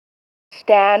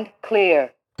Stand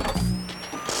clear.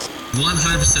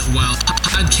 100% Wild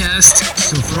podcast.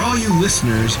 So for all you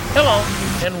listeners, hello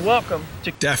and welcome to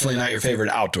definitely not your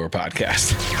favorite outdoor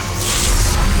podcast.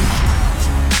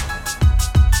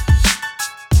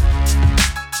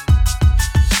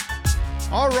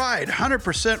 All right,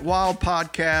 100% Wild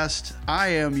podcast. I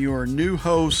am your new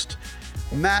host.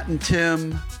 Matt and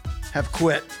Tim have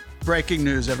quit. Breaking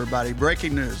news, everybody.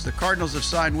 Breaking news. The Cardinals have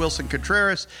signed Wilson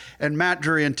Contreras, and Matt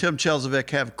Drury and Tim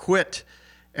Chelzovic have quit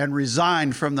and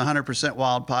resigned from the 100%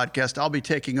 Wild podcast. I'll be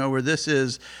taking over. This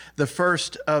is the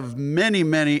first of many,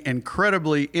 many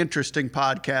incredibly interesting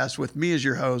podcasts with me as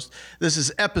your host. This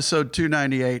is episode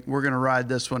 298. We're going to ride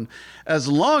this one as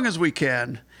long as we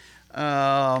can.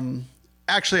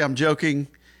 Actually, I'm joking.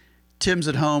 Tim's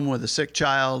at home with a sick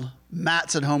child.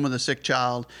 Matt's at home with a sick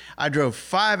child. I drove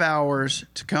 5 hours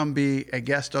to come be a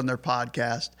guest on their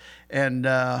podcast. And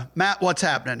Matt, what's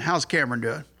happening? How's Cameron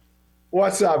doing?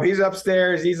 What's up? He's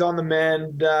upstairs. He's on the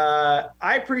mend. I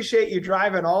appreciate you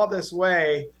driving all this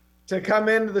way to come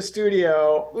into the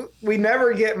studio. We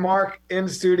never get Mark in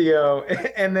studio.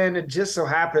 And then it just so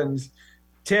happens,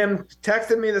 Tim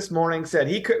texted me this morning, said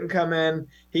he couldn't come in.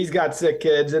 He's got sick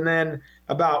kids. And then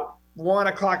about 1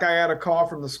 o'clock, I got a call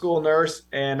from the school nurse,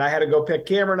 and I had to go pick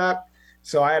Cameron up.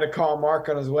 So I had to call Mark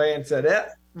on his way and said,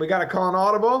 we got to call an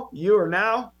audible. You are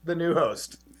now the new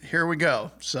host. Here we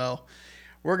go. So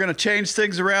we're going to change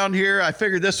things around here. I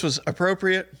figured this was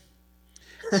appropriate.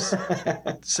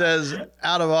 It says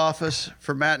out of office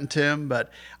for Matt and Tim, but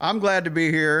I'm glad to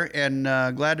be here and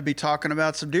glad to be talking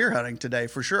about some deer hunting today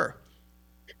for sure.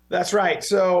 That's right.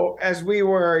 So as we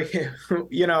were,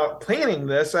 planning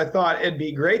this, I thought it'd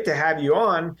be great to have you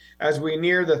on as we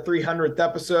near the 300th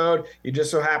episode. You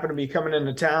just so happen to be coming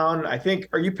into town. I think,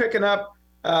 are you picking up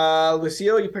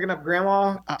Lucille? Are you picking up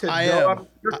Grandma to go up to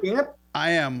your camp? I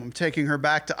am. I'm taking her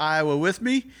back to Iowa with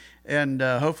me, and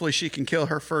hopefully she can kill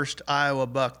her first Iowa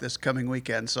buck this coming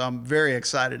weekend. So I'm very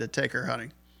excited to take her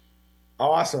hunting.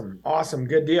 Awesome.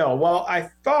 Good deal. Well, I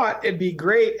thought it'd be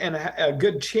great and a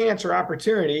good chance or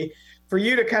opportunity for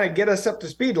you to kind of get us up to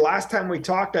speed. Last time we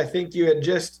talked, I think you had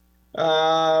just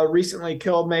recently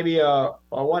killed maybe a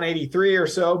 183 or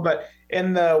so. But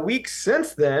in the weeks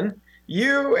since then,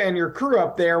 you and your crew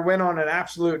up there went on an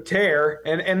absolute tear.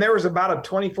 And there was about a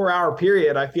 24-hour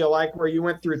period, I feel like, where you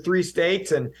went through 3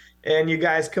 states and you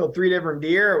guys killed 3 different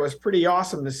deer. It was pretty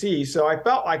awesome to see. So I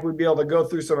felt like we'd be able to go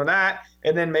through some of that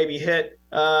and then maybe hit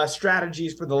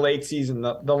strategies for the late season,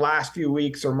 the last few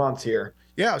weeks or months here.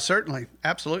 Yeah, certainly.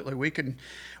 Absolutely. We can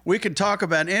talk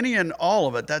about any and all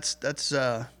of it. That's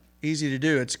easy to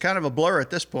do. It's kind of a blur at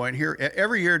this point here.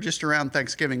 Every year just around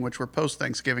Thanksgiving, which we're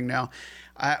post-Thanksgiving now,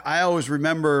 I always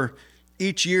remember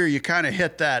each year you kind of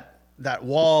hit that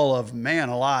wall of, man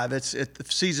alive, the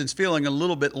season's feeling a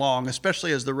little bit long,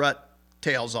 especially as the rut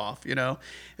tails off,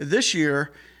 This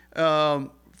year,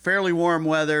 fairly warm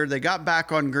weather, they got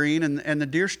back on green, and the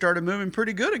deer started moving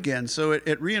pretty good again. So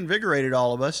it reinvigorated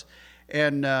all of us,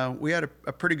 and we had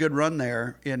a pretty good run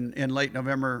there in late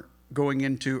November going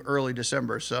into early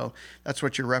December. So that's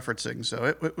what you're referencing. So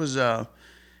it was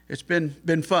it's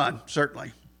been fun,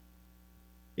 certainly.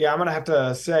 Yeah, I'm going to have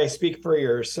to speak for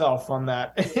yourself on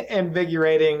that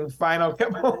invigorating final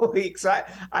couple of weeks. I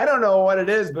don't know what it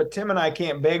is, but Tim and I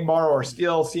can't beg, borrow, or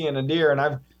steal seeing a deer. And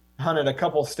I've hunted a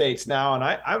couple states now, and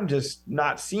I'm just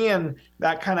not seeing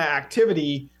that kind of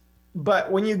activity. But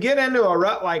when you get into a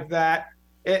rut like that,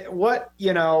 you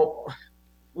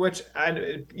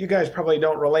guys probably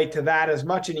don't relate to that as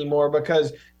much anymore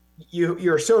because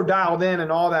you're so dialed in and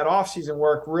all that off-season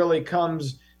work really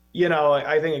comes –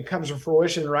 I think it comes to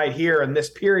fruition right here in this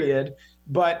period.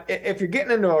 But if you're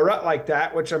getting into a rut like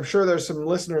that, which I'm sure there's some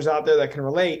listeners out there that can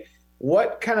relate,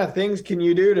 what kind of things can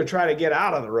you do to try to get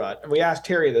out of the rut? And we asked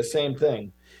Terry the same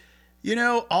thing.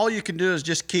 All you can do is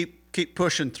just keep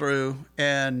pushing through.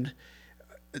 And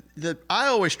I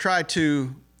always try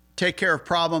to take care of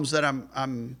problems that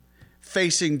I'm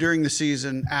facing during the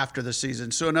season, after the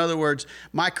season. So in other words,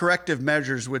 my corrective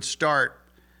measures would start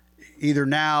either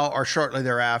now or shortly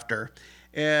thereafter.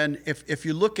 And if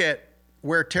you look at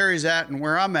where Terry's at and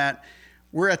where I'm at,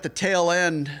 we're at the tail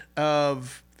end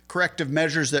of corrective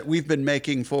measures that we've been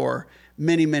making for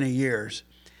many, many years.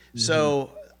 Mm-hmm. So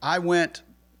I went,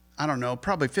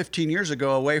 probably 15 years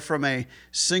ago away from a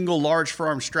single large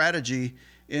farm strategy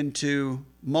into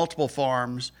multiple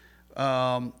farms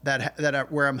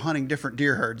where I'm hunting different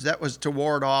deer herds. That was to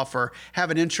ward off or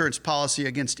have an insurance policy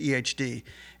against EHD.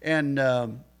 And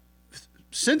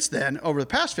since then, over the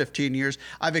past 15 years,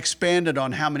 I've expanded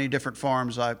on how many different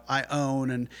farms I own,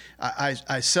 and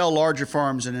I sell larger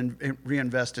farms and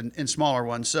reinvest in smaller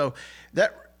ones. So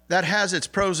that that has its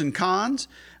pros and cons,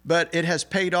 but it has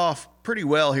paid off pretty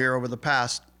well here over the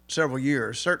past several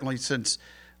years. Certainly since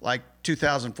like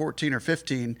 2014 or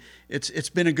 15, it's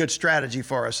been a good strategy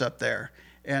for us up there.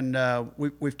 And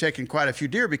we've taken quite a few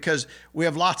deer because we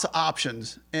have lots of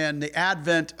options. And the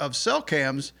advent of cell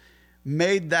cams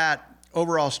made that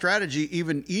overall strategy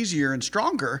even easier and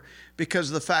stronger because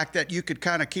of the fact that you could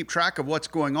kind of keep track of what's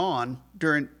going on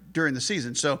during the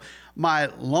season. So my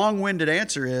long-winded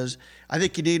answer is I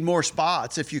think you need more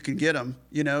spots if you can get them,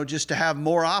 just to have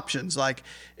more options. Like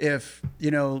if,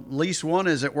 lease 1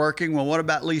 isn't working, well, what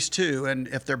about lease 2? And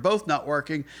if they're both not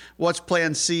working, what's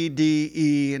plan C, D,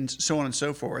 E, and so on and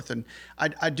so forth. And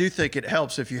I do think it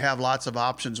helps if you have lots of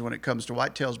options when it comes to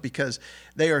whitetails because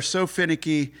they are so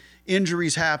finicky.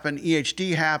 Injuries happen,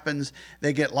 EHD happens,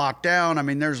 they get locked down. I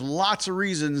mean, there's lots of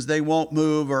reasons they won't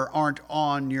move or aren't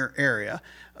on your area.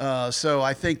 So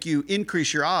I think you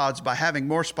increase your odds by having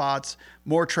more spots,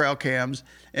 more trail cams,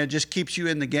 and it just keeps you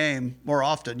in the game more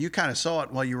often. You kind of saw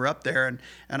it while you were up there,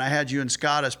 and I had you and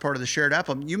Scott as part of the shared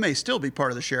album. You may still be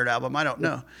part of the shared album, I don't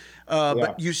know.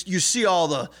 But you see all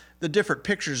the different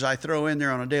pictures I throw in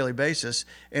there on a daily basis,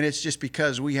 and it's just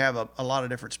because we have a lot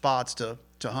of different spots to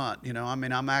hunt. I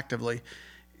mean, I'm actively,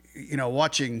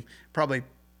 watching probably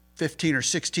 15 or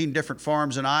 16 different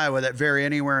farms in Iowa that vary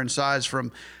anywhere in size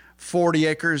from 40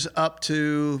 acres up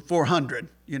to 400,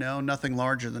 nothing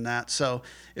larger than that. So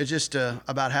it's just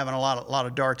about having a lot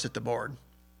of darts at the board.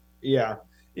 Yeah.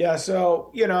 Yeah.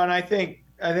 So, and I think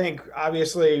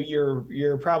obviously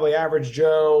your probably average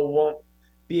Joe won't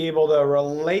be able to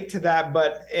relate to that,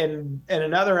 but in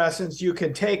another essence, you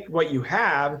can take what you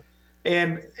have.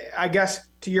 And I guess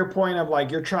to your point of like,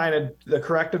 you're trying the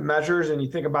corrective measures and you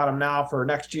think about them now for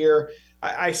next year.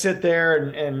 I sit there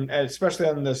and especially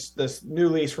on this new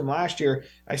lease from last year,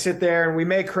 I sit there and we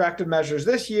make corrective measures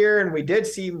this year. And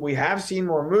we have seen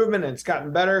more movement and it's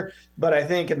gotten better. But I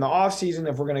think in the off season,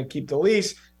 if we're going to keep the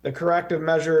lease, the corrective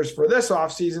measures for this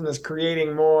off season is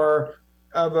creating more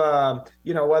of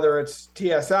whether it's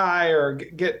TSI or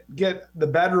get the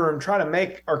bedroom, try to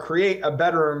make or create a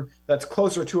bedroom that's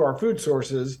closer to our food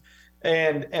sources.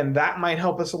 And that might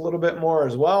help us a little bit more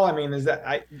as well. I mean,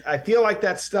 I feel like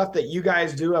that's stuff that you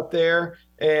guys do up there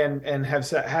and have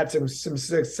had some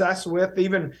success with.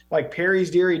 Even like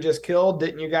Perry's deer he just killed,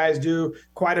 didn't you guys do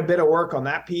quite a bit of work on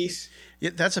that piece?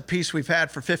 Yeah, that's a piece we've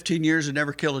had for 15 years and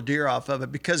never killed a deer off of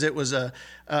it because it was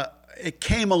it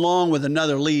came along with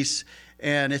another lease,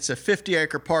 and it's a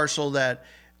 50-acre parcel that,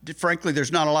 frankly,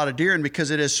 there's not a lot of deer in because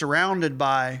it is surrounded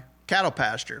by cattle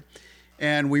pasture,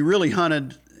 and we really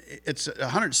hunted. It's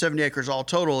 170 acres all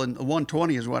total, and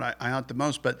 120 is what I hunt the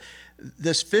most. But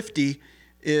this 50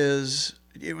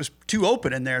 it was too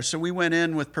open in there. So we went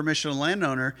in with permission of the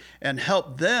landowner and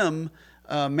helped them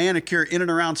manicure in and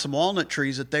around some walnut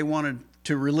trees that they wanted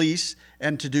to release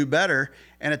and to do better.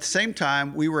 And at the same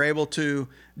time, we were able to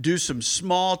do some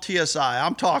small TSI.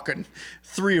 I'm talking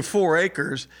 3 or 4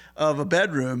 acres of a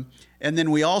bedroom. And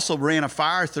then we also ran a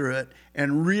fire through it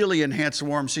and really enhanced the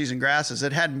warm season grasses.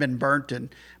 It hadn't been burnt in,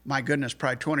 my goodness,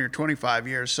 probably 20 or 25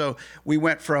 years. So we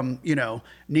went from,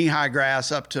 knee-high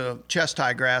grass up to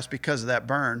chest-high grass because of that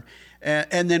burn.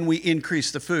 And then we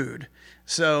increased the food.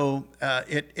 So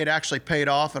it actually paid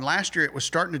off. And last year it was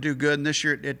starting to do good, and this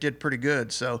year it did pretty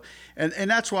good. So, and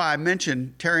that's why I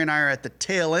mentioned Terry and I are at the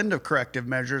tail end of corrective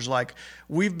measures. Like,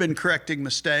 we've been correcting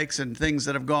mistakes and things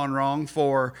that have gone wrong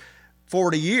for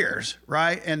 40 years,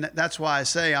 right? And that's why I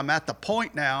say I'm at the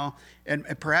point now, and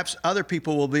perhaps other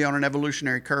people will be on an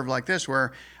evolutionary curve like this,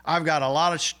 where I've got a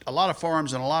lot of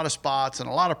farms and a lot of spots and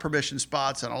a lot of permission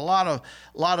spots and a lot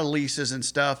of leases and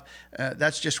stuff.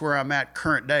 That's just where I'm at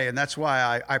current day, and that's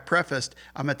why I prefaced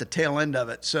I'm at the tail end of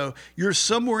it. So you're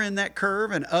somewhere in that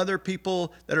curve, and other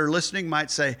people that are listening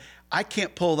might say, I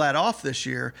can't pull that off this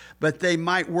year, but they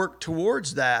might work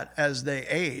towards that as they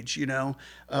age,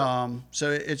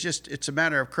 So it's a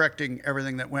matter of correcting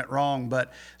everything that went wrong.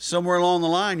 But somewhere along the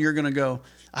line, you're going to go,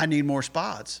 I need more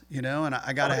spots, and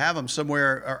I got to have them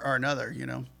somewhere or another,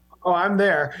 Oh, I'm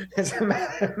there. It's a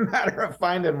matter of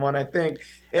finding one, I think.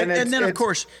 And then, of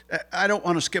course, I don't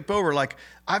want to skip over. Like,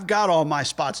 I've got all my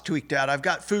spots tweaked out. I've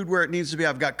got food where it needs to be.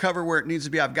 I've got cover where it needs to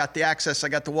be. I've got the access. I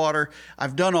got the water.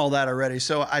 I've done all that already.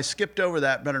 So I skipped over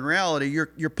that. But in reality,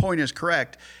 your point is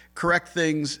correct. Correct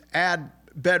things, add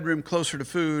bedroom closer to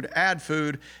food, add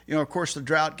food. Of course, the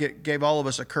drought gave all of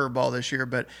us a curveball this year,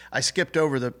 but I skipped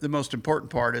over the most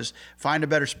important part is find a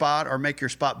better spot or make your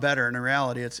spot better. And in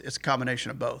reality, it's a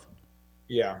combination of both.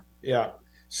 Yeah. Yeah.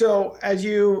 So as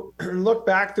you look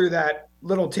back through that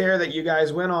little tear that you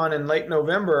guys went on in late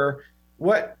November,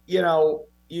 what,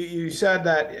 you said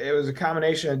that it was a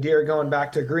combination of deer going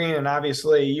back to green, and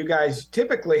obviously you guys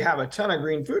typically have a ton of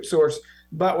green food source,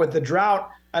 but with the drought,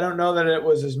 I don't know that it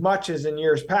was as much as in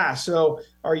years past. So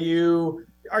are you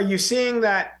seeing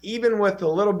that even with a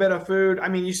little bit of food? I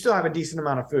mean, you still have a decent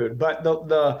amount of food, but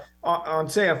the on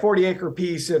say a 40-acre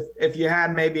piece, if you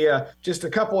had maybe just a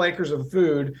couple acres of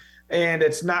food, and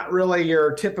it's not really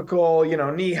your typical,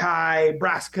 knee-high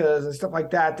brassicas and stuff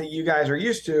like that you guys are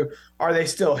used to, are they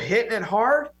still hitting it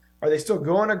hard? Are they still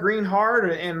going to green hard?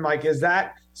 And like, is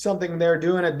that something they're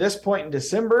doing at this point in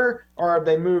December, or have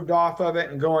they moved off of it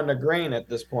and going to grain at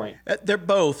this point? They're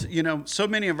both. So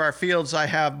many of our fields, I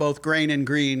have both grain and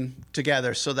green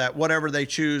together so that whatever they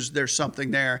choose, there's something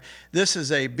there. This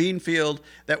is a bean field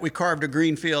that we carved a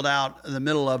green field out in the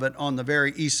middle of it on the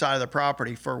very east side of the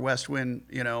property for west wind,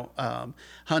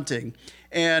 hunting.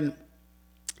 And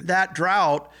that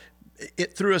drought,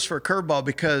 it threw us for a curveball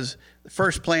because the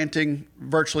first planting,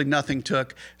 virtually nothing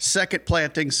took. Second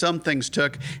planting, some things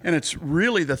took. And it's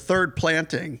really the third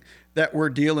planting that we're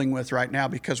dealing with right now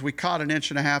because we caught 1.5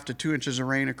 inches to 2 inches of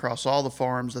rain across all the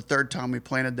farms the third time we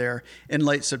planted there in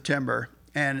late September.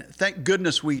 And thank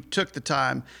goodness we took the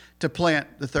time to plant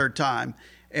the third time.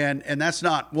 And that's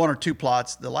not one or two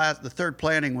plots. The third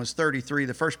planting was 33.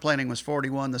 The first planting was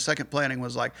 41. The second planting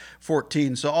was like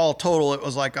 14. So all total, it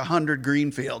was like 100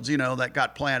 green fields, that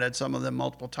got planted, some of them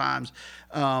multiple times.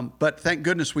 But thank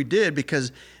goodness we did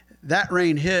because that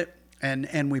rain hit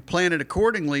and we planted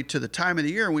accordingly to the time of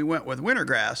the year. And we went with winter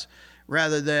grass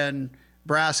rather than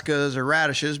brassicas or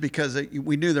radishes because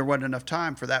we knew there wasn't enough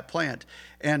time for that plant.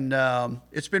 And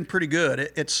it's been pretty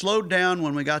good. It slowed down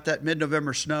when we got that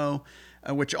mid-November snow,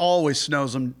 which always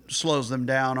slows them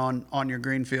down on your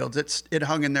green fields. It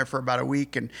hung in there for about a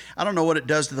week, and I don't know what it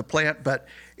does to the plant, but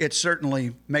it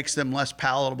certainly makes them less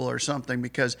palatable or something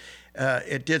because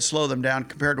it did slow them down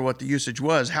compared to what the usage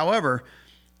was. However,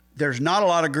 there's not a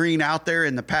lot of green out there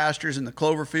in the pastures and the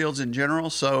clover fields in general,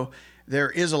 so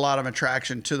there is a lot of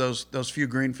attraction to those few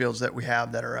green fields that we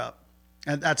have that are up.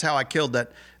 And that's how I killed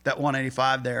that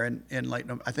 185 there in late,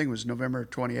 I think it was November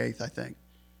 28th, I think.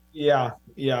 Yeah.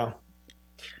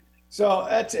 So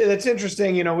that's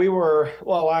interesting.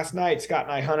 Last night Scott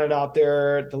and I hunted out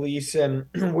there at the lease, and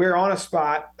we're on a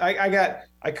spot.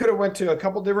 I could have went to a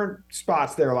couple different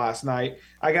spots there last night.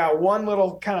 I got one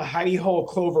little kind of hidey hole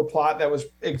clover plot that was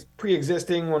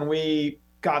pre-existing when we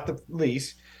got the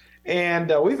lease, and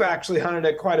we've actually hunted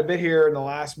it quite a bit here in the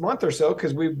last month or so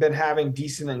because we've been having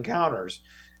decent encounters.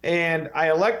 And I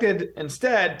elected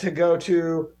instead to go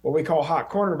to what we call hot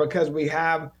corner because we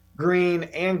have green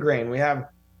and grain. We have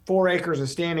 4 acres of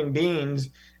standing beans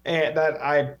and that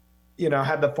I,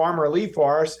 had the farmer leave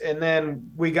for us. And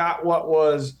then we got what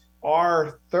was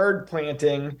our third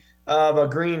planting of a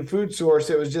green food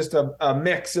source. It was just a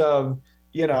mix of,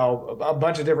 a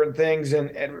bunch of different things.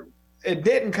 And it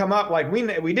didn't come up like we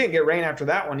didn't get rain after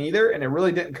that one either. And it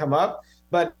really didn't come up.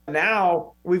 But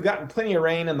now we've gotten plenty of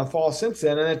rain in the fall since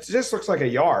then. And it just looks like a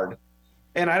yard.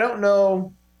 And I don't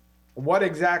know what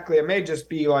exactly. It may just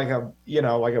be like a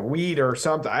weed or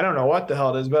something. I don't know what the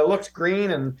hell it is, but it looks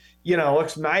green and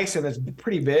looks nice and it's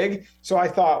pretty big. So I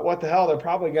thought, what the hell, they're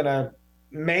probably gonna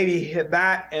maybe hit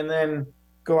that and then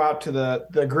go out to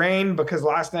the grain because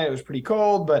last night it was pretty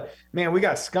cold. But man, we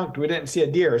got skunked. We didn't see a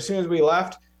deer. As soon as we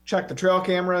left, checked the trail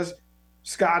cameras,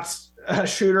 Scott's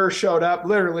shooter showed up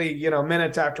literally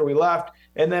minutes after we left.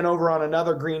 And then over on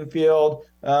another green field,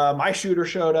 my shooter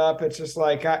showed up. It's just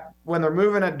like when they're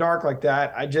moving at dark like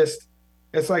that,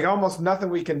 it's like almost nothing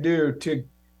we can do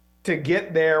to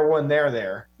get there when they're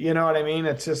there. You know what I mean?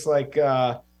 It's just like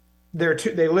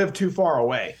they live too far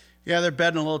away. Yeah, they're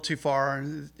bedding a little too far.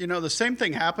 And, the same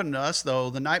thing happened to us,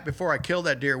 though. The night before I killed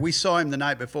that deer, we saw him the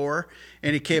night before,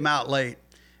 and he came out late.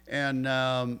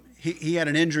 And he had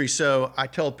an injury, so I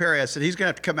told Perry, I said, he's going to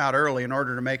have to come out early in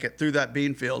order to make it through that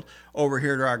bean field over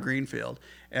here to our green field.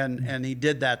 And he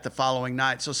did that the following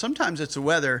night. So sometimes it's the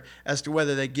weather as to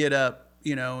whether they get up,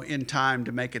 in time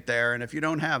to make it there. And if you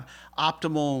don't have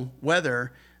optimal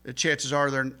weather, the chances are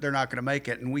they're not going to make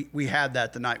it. And we had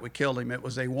that the night we killed him. It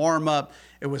was a warm up.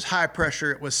 It was high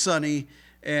pressure. It was sunny.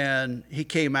 And he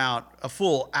came out a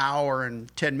full hour and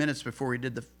 10 minutes before he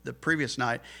did the previous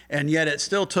night. And yet it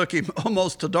still took him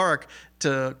almost to dark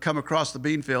to come across the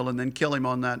bean field and then kill him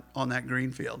on that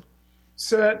green field.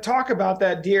 So talk about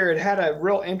that deer. It had a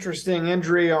real interesting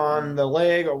injury on the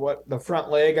leg, or the front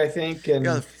leg, I think. And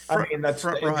yeah, that's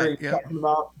front the injury right, you're talking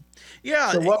about.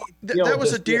 Yeah, So what deal that with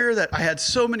was this a deer that I had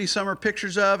so many summer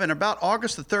pictures of, and about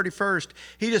August the 31st,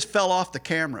 he just fell off the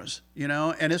cameras, you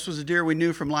know, and this was a deer we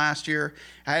knew from last year.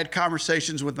 I had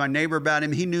conversations with my neighbor about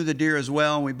him. He knew the deer as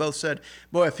well, and we both said,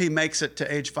 boy, if he makes it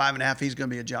to age 5.5, he's going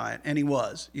to be a giant, and he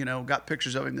was, you know, got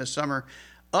pictures of him this summer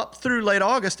up through late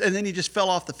August, and then he just fell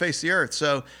off the face of the earth.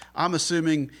 So I'm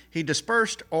assuming he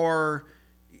dispersed or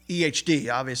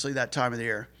EHD, obviously, that time of the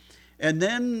year. And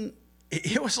then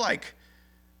it was like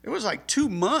 2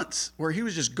 months where he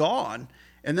was just gone.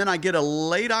 And then I get a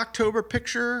late October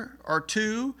picture or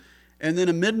two, and then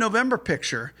a mid-November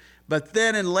picture. But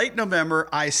then in late November,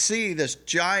 I see this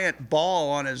giant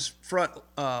ball on his front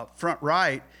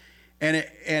right, and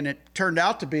it turned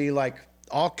out to be like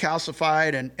all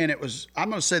calcified, and it was, I'm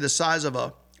going to say, the size of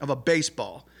a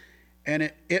baseball.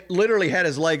 And it literally had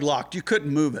his leg locked. You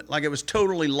couldn't move it. Like, it was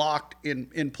totally locked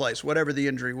in place, whatever the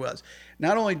injury was.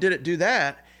 Not only did it do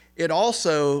that, it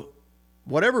also,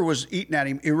 whatever was eating at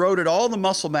him, eroded all the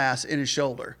muscle mass in his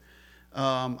shoulder.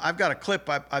 I've got a clip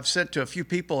I've sent to a few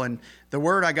people, and the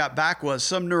word I got back was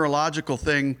some neurological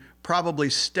thing, probably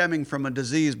stemming from a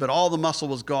disease, but all the muscle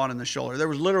was gone in the shoulder. There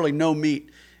was literally no meat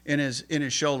in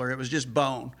his shoulder. It was just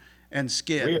bone and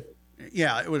skin. Weird.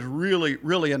 Yeah, it was really,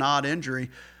 really an odd injury.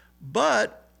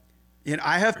 But, you know,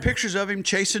 I have pictures of him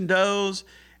chasing does,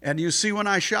 and you see when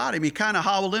I shot him, he kind of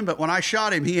hobbled in, but when I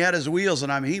shot him, he had his wheels,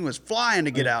 and I mean, he was flying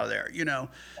to get out of there, you know.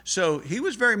 So he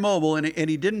was very mobile, and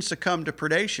he didn't succumb to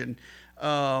predation.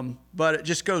 But it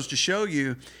just goes to show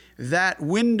you that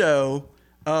window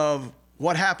of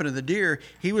what happened to the deer.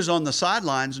 He was on the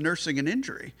sidelines nursing an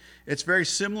injury. It's very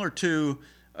similar to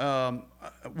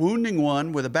wounding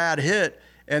one with a bad hit,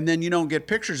 and then you don't get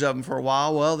pictures of them for a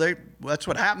while. Well, that's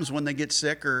what happens when they get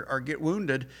sick or get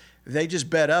wounded. They just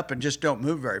bed up and just don't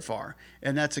move very far.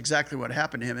 And that's exactly what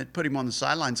happened to him. It put him on the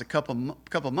sidelines a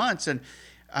couple months. And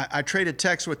I traded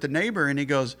texts with the neighbor, and he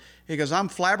goes, I'm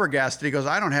flabbergasted. He goes,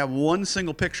 I don't have one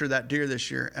single picture of that deer this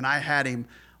year, and I had him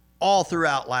all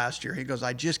throughout last year. He goes,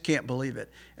 I just can't believe it.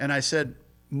 And I said,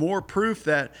 more proof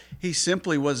that he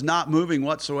simply was not moving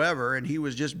whatsoever, and he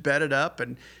was just bedded up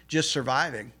and just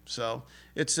surviving. So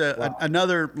it's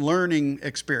another learning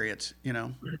experience, you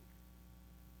know.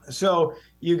 So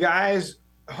you guys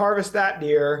harvest that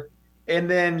deer, and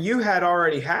then you had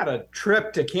already had a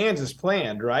trip to Kansas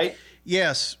planned, right?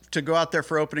 Yes, to go out there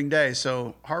for opening day.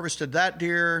 So harvested that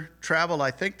deer, traveled,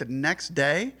 I think, the next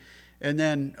day, and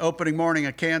then opening morning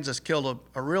at Kansas killed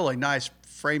a really nice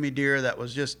framey deer that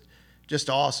was just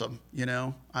awesome. You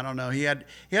know, I don't know. He had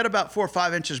about 4 or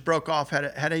 5 inches broke off.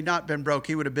 Had he not been broke,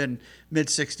 he would have been mid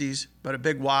 60s, but a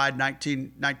big wide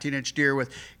 19 inch deer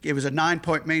it was a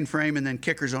 9-point mainframe and then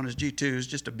kickers on his G2s.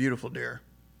 Just a beautiful deer.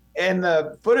 And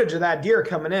the footage of that deer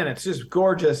coming in, it's just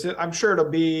gorgeous. I'm sure it'll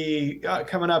be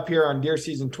coming up here on deer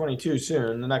season 22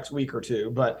 soon, the next week or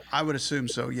two. But I would assume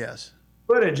so, yes.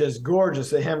 Footage is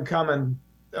gorgeous of him coming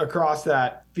across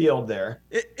that field there.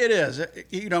 It is.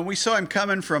 You know, we saw him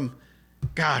coming from,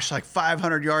 like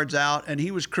 500 yards out, and he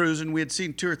was cruising. We had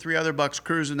seen 2 or 3 other bucks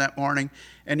cruising that morning,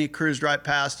 and he cruised right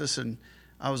past us, and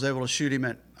I was able to shoot him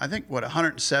at, I think,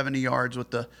 170 yards with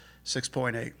the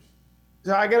 6.8.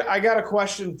 So I got a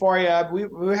question for you.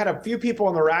 We had a few people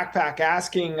in the Rack Pack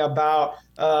asking about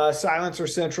Silencer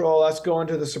Central, us going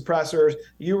to the suppressors.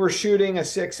 You were shooting a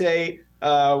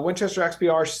 6.8 Winchester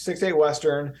XPR 6.8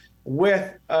 Western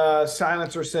with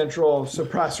Silencer Central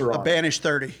suppressor on. A Banish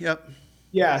 30, yep.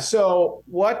 Yeah, so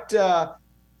what,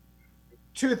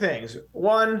 2 things.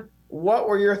 One, what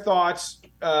were your thoughts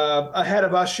ahead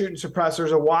of us shooting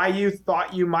suppressors, of why you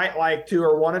thought you might like to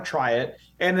or want to try it?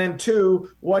 And then 2,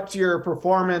 what's your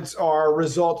performance or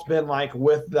results been like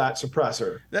with that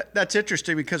suppressor? That's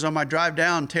interesting, because on my drive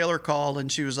down, Taylor called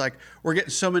and she was like, we're getting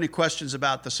so many questions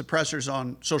about the suppressors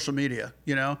on social media,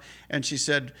 you know? And she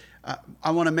said,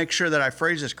 I want to make sure that I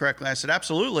phrase this correctly. I said,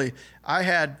 absolutely. I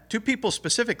had 2 people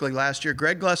specifically last year,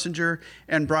 Greg Glessinger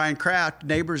and Brian Kraft,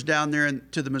 neighbors down there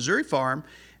to the Missouri farm,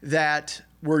 that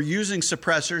were using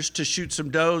suppressors to shoot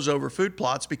some does over food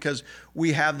plots, because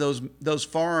we have those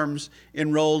farms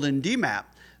enrolled in DMAP.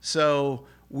 So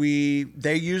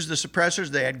they used the suppressors.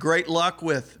 They had great luck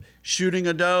with shooting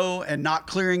a doe and not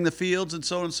clearing the fields and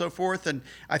so on and so forth. And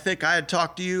I think I had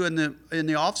talked to you in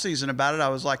the off season about it. I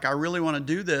was like, I really want to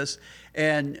do this.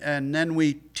 And then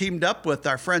we teamed up with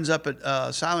our friends up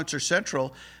at Silencer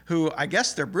Central, who I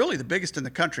guess they're really the biggest in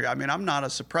the country. I mean, I'm not a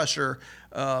suppressor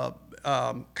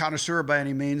connoisseur by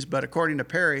any means, but according to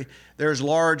Perry, they're as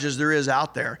large as there is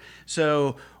out there.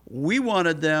 So we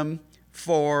wanted them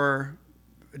for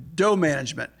doe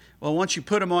management. Well, once you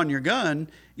put them on your gun,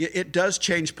 it does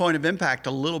change point of impact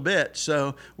a little bit.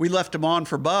 So we left them on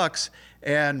for bucks,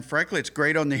 And frankly, it's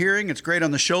great on the hearing. It's great on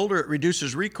the shoulder. It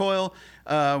reduces recoil.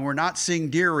 We're not seeing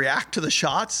deer react to the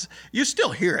shots. You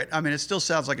still hear it. I mean, it still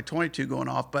sounds like a 22 going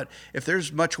off, but if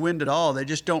there's much wind at all, they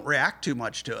just don't react too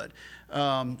much to it.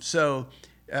 I've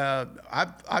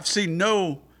seen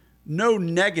no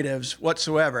negatives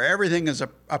whatsoever. Everything is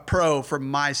a pro from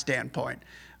my standpoint.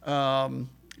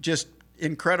 Just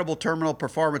incredible terminal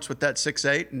performance with that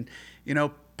 6.8. And, you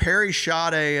know, Perry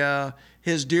shot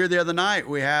his deer the other night.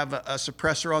 We have a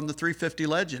suppressor on the 350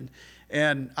 Legend.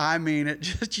 And I mean, it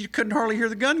just, you couldn't hardly hear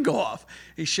the gun go off.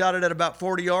 He shot it at about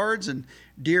 40 yards and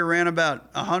deer ran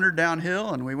about 100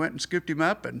 downhill, and we went and scooped him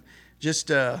up. And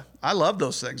just, I love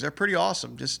those things. They're pretty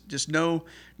awesome. Just no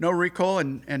recoil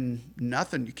and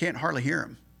nothing. You can't hardly hear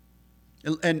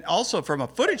them. And also from a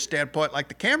footage standpoint, like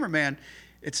the cameraman,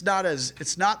 it's not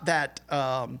that,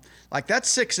 like that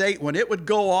 6.8, when it would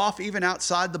go off even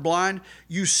outside the blind,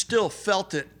 you still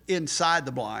felt it inside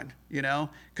the blind, you know,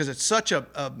 because it's such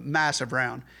a massive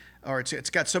round, or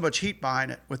it's got so much heat behind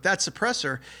it. With that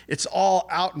suppressor, it's all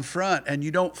out in front, and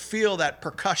you don't feel that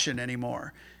percussion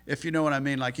anymore, if you know what I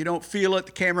mean. Like, you don't feel it.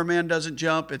 The cameraman doesn't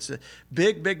jump. It's a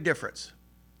big difference.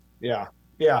 Yeah.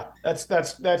 Yeah,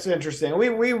 that's interesting.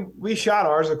 We shot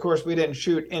ours. Of course, we didn't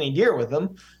shoot any deer with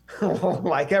them,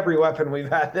 like every weapon we've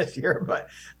had this year. But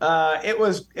it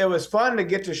was fun to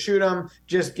get to shoot them,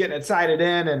 just getting it sighted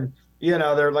in, and you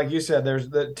know, they're like you said,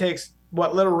 it takes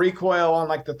what little recoil on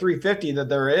like the 350 that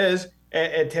there is.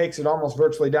 It takes it almost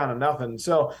virtually down to nothing.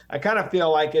 So I kind of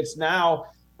feel like it's now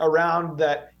a round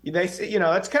that they say, you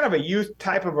know, that's kind of a youth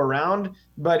type of a round,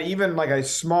 but even like a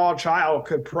small child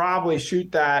could probably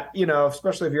shoot that, you know,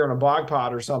 especially if you're in a bog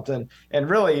pot or something, and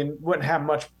really wouldn't have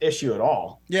much issue at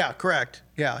all. Yeah, correct.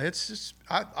 Yeah, it's just,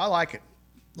 I like it.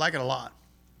 Like it a lot.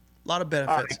 A lot of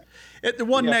benefits. The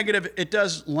one negative, it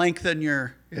does lengthen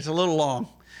it's a little long.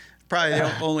 Probably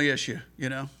the only issue, you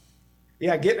know?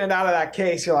 Yeah, getting it out of that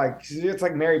case, you're like, it's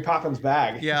like Mary Poppins'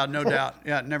 bag. Yeah, no doubt.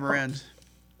 Yeah, it never ends.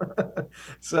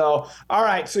 So, all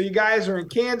right. So you guys are in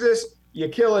Kansas. You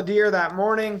kill a deer that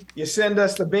morning. You send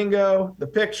us the bingo, the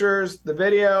pictures, the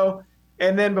video.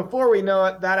 And then before we know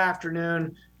it, that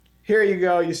afternoon, here you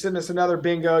go. You send us another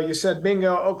bingo. You said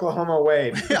bingo, Oklahoma,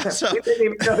 Wade. Yeah, so, we didn't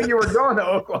even know you were going to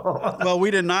Oklahoma. Well, we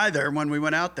didn't either when we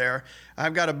went out there.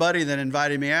 I've got a buddy that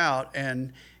invited me out,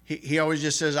 and he always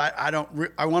just says,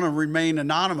 I want to remain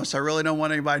anonymous. I really don't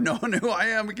want anybody knowing who I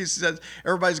am, because he says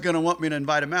everybody's going to want me to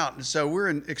invite him out. And so we're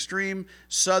in extreme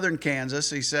southern Kansas.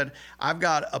 He said, I've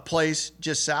got a place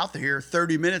just south of here,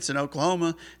 30 minutes in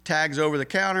Oklahoma, tags over the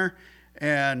counter.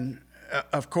 And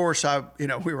of course,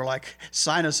 we were like,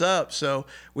 sign us up. So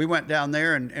we went down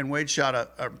there, and Wade shot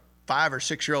a 5 or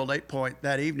 6 year old 8-point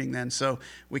that evening then. So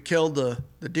we killed the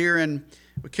deer in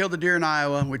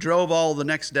Iowa. We drove all the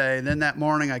next day. And then that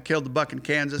morning I killed the buck in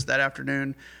Kansas. That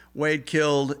afternoon, Wade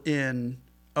killed in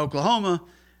Oklahoma.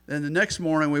 Then the next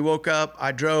morning we woke up.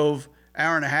 I drove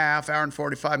hour and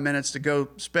 45 minutes to go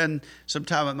spend some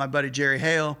time with my buddy Jerry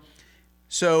Hale.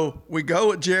 So we go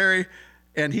with Jerry,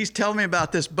 and he's telling me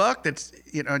about this buck that's,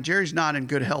 you know, Jerry's not in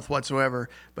good health whatsoever,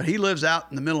 but he lives out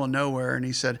in the middle of nowhere. And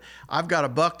he said, I've got a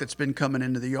buck that's been coming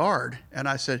into the yard. And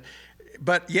I said,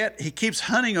 but yet he keeps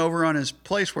hunting over on his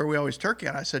place where we always turkey.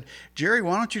 And I said, Jerry,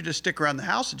 why don't you just stick around the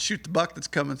house and shoot the buck that's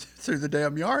coming through the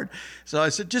damn yard? So I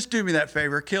said, just do me that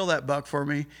favor, kill that buck for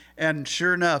me. And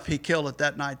sure enough, he killed it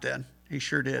that night then. He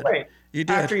sure did. Wait, you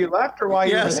did. After you left or while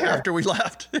you were there? Yes, after we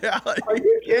left. Yeah. Are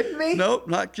you kidding me? Nope,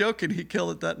 not joking. He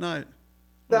killed it that night.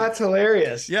 That's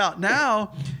hilarious. Yeah,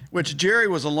 now, which Jerry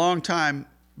was a long-time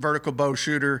vertical bow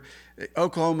shooter,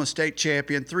 Oklahoma state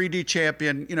champion, 3D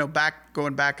champion, you know,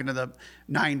 going back into the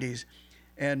 90s.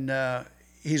 And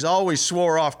he's always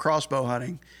swore off crossbow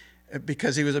hunting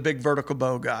because he was a big vertical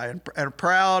bow guy and a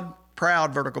proud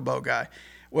vertical bow guy.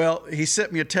 Well, he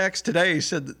sent me a text today. He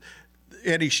said,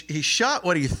 and he shot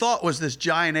what he thought was this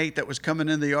giant 8 that was coming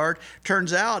in the yard.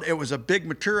 Turns out it was a big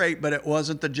mature 8, but it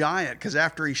wasn't the giant, because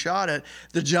after he shot it,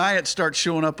 the giant starts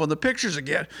showing up on the pictures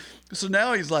again. So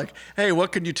now he's like, hey,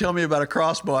 what can you tell me about a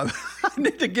crossbow? I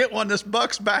need to get one. This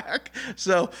buck's back.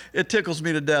 So it tickles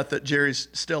me to death that Jerry's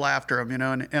still after him, you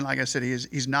know. And like I said,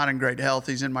 he's not in great health.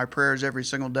 He's in my prayers every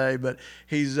single day, but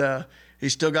he's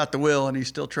still got the will, and he's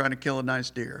still trying to kill a nice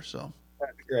deer. So.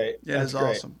 That's great. Yeah, it was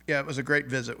awesome. Yeah, it was a great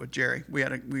visit with Jerry.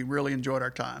 We really enjoyed our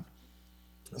time.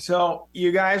 So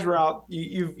you guys were out.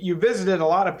 You visited a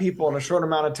lot of people in a short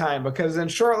amount of time, because then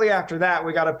shortly after that,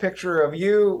 we got a picture of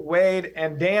you, Wade,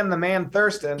 and Dan the Man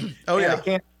Thurston. Oh yeah, at a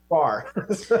Kansas bar.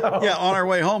 Yeah, on our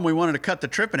way home, we wanted to cut the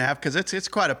trip in half because it's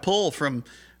quite a pull from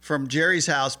Jerry's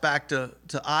house back to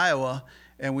Iowa.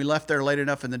 and we left there late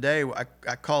enough in the day.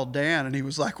 I called Dan, and he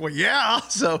was like, well, yeah.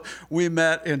 So we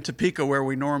met in Topeka, where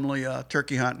we normally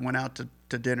turkey hunt, and went out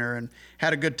to dinner and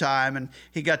had a good time. And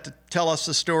he got to tell us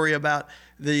the story about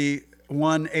the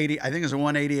 180, I think it was a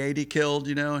 188 he killed,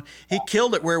 you know. He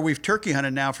killed it where we've turkey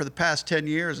hunted now for the past 10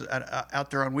 years out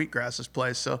there on Wheatgrass's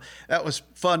place. So that was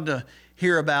fun to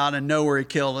hear about and know where he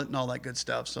killed it and all that good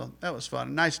stuff. So that was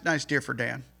fun. Nice deer for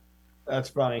Dan. That's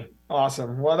funny.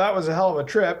 Awesome. Well, that was a hell of a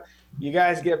trip. You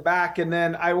guys get back, and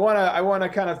then I wanna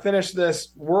kind of finish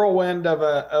this whirlwind of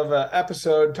a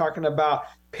episode talking about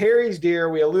Perry's deer.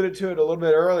 We alluded to it a little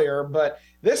bit earlier, but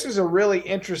this is a really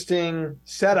interesting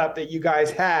setup that you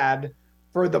guys had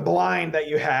for the blind that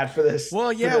you had for this.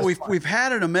 Well, yeah, we've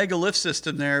had an Omega lift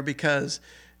system there because,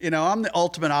 you know, I'm the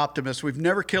ultimate optimist. We've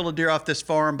never killed a deer off this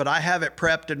farm, but I have it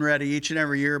prepped and ready each and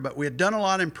every year. But we had done a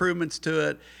lot of improvements to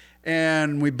it,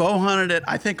 and we bow hunted it,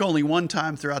 I think, only one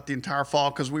time throughout the entire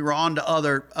fall because we were on to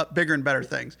other bigger and better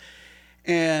things.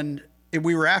 And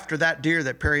we were after that deer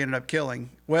that Perry ended up killing.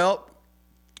 Well,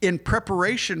 in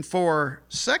preparation for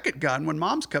second gun, when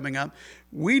Mom's coming up,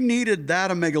 we needed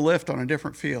that Omega lift on a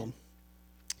different field.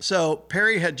 So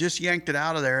Perry had just yanked it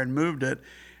out of there and moved it.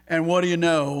 And what do you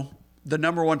know? The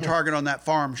number one target on that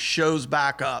farm shows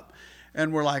back up.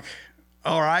 And we're like,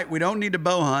 all right, we don't need to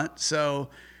bow hunt. So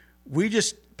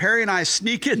Perry and I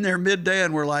sneak in there midday,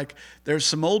 and we're like, there's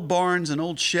some old barns and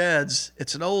old sheds.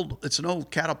 It's an old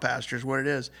cattle pasture is what it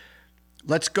is.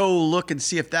 Let's go look and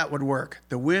see if that would work.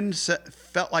 The wind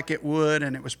felt like it would,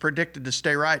 and it was predicted to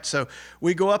stay right. So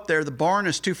we go up there. The barn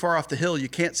is too far off the hill. You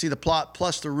can't see the plot.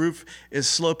 Plus, the roof is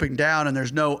sloping down, and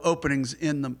there's no openings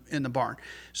in the barn.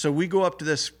 So we go up to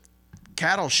this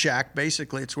cattle shack.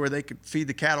 Basically, it's where they could feed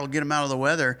the cattle, get them out of the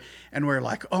weather. And we're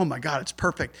like, oh my God, it's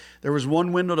perfect. There was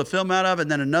one window to film out of, and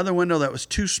then another window that was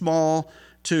too small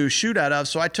to shoot out of.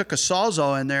 So I took a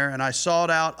Sawzall in there and I sawed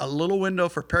out a little window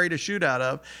for Perry to shoot out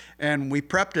of, and we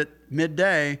prepped it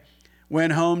midday,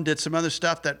 went home, did some other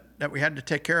stuff that we had to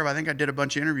take care of. I think I did a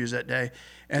bunch of interviews that day.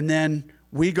 And then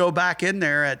we go back in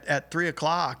there at 3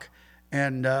 o'clock,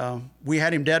 and we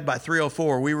had him dead by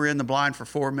 3:04. We were in the blind for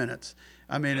 4 minutes.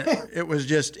 I mean, it was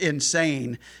just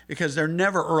insane because they're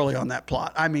never early on that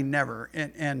plot. I mean, never.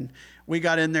 And we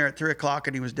got in there at 3 o'clock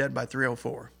and he was dead by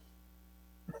 3:04.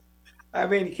 I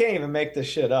mean, you can't even make this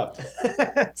shit up.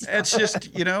 It's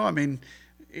just, you know, I mean,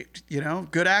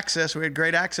 good access. We had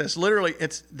great access. Literally,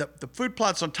 it's the food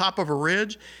plot's on top of a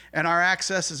ridge, and our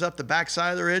access is up the back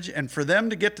side of the ridge. And for them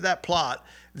to get to that plot,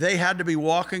 they had to be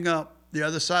walking up the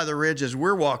other side of the ridge as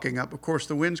we're walking up. Of course,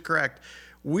 the wind's correct.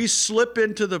 We slip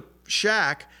into the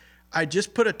shack. I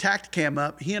just put a Tacticam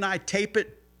up. He and I tape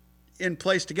it in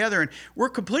place together, and we're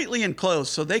completely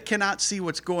enclosed, so they cannot see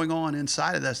what's going on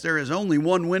inside of this. There is only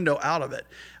one window out of it,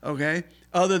 okay,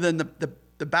 other than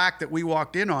the back that we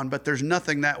walked in on, but there's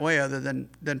nothing that way other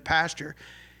than pasture.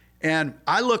 And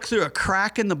I looked through a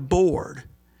crack in the board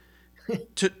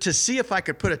to see if I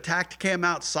could put a Tacticam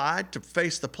outside to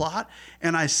face the plot,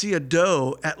 and I see a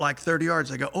doe at like 30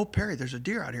 yards. I go, oh, Perry, there's a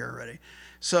deer out here already.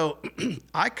 So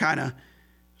I kind of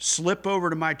slip over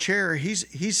to my chair.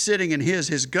 He's sitting in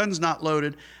his gun's not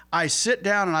loaded. I sit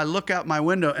down and I look out my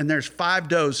window, and there's 5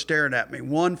 does staring at me.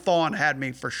 One fawn had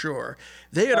me for sure.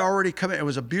 They had already come in. It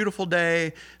was a beautiful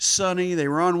day, sunny. They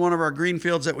were on one of our green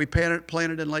fields that we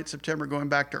planted in late September, going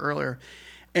back to earlier.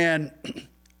 And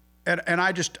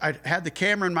I had the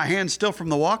camera in my hand still from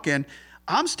the walk-in.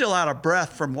 I'm still out of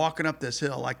breath from walking up this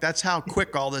hill. Like, that's how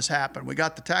quick all this happened. We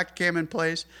got the Tacticam in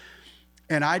place,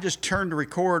 and I just turned to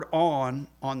record on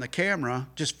the camera,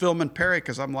 just filming Perry,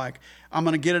 because I'm like, I'm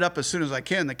going to get it up as soon as I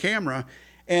can, the camera.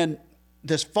 And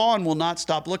this fawn will not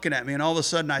stop looking at me. And all of a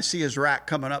sudden, I see his rack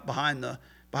coming up behind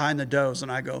the does, and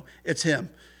I go, it's him.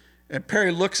 And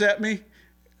Perry looks at me,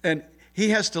 and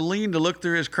he has to lean to look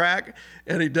through his crack,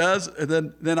 and he does.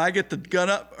 And then I get the gun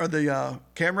up, or the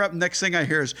camera up. Next thing I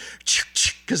hear is,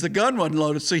 because the gun wasn't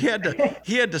loaded, so he had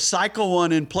to cycle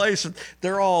one in place.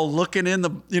 They're all looking in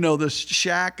the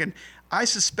shack, and I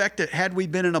suspect that had we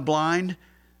been in a blind,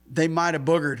 they might have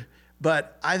boogered.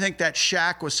 But I think that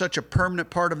shack was such a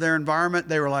permanent part of their environment.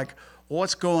 They were like,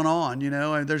 what's going on?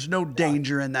 And there's no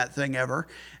danger in that thing ever.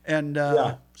 And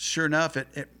sure enough,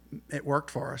 it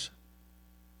worked for us.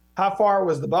 How far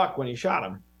was the buck when you shot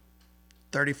him?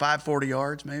 35, 40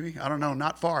 yards, maybe. I don't know.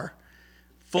 Not far.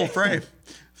 Full frame.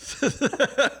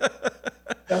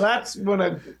 Now that's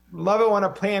love it when a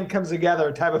plan comes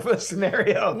together type of a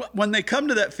scenario. When they come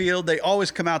to that field, they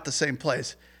always come out the same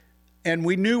place. And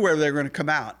we knew where they were going to come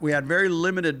out. We had very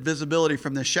limited visibility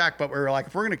from the shack, but we were like,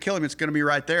 if we're going to kill him, it's going to be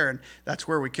right there. And that's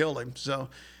where we killed him. So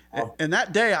And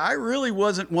that day, I really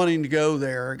wasn't wanting to go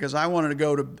there because I wanted to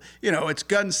go to, it's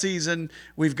gun season.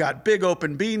 We've got big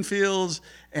open bean fields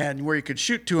and where you could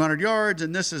shoot 200 yards.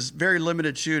 And this is very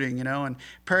limited shooting, And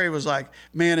Perry was like,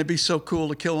 man, it'd be so cool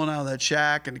to kill one out of that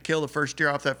shack and to kill the first deer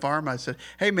off that farm. I said,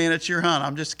 hey, man, it's your hunt.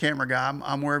 I'm just a camera guy.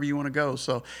 I'm wherever you want to go.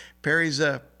 So Perry's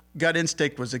gut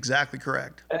instinct was exactly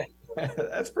correct.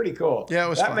 That's pretty cool. Yeah, it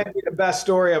was That fun. may be the best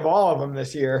story of all of them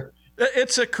this year.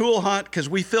 It's a cool hunt because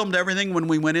we filmed everything when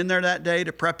we went in there that day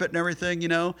to prep it and everything,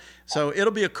 So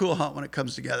it'll be a cool hunt when it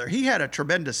comes together. He had a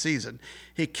tremendous season.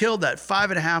 He killed that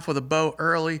 5.5 with a bow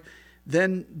early.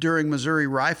 Then during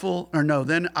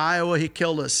then Iowa, he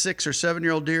killed a 6 or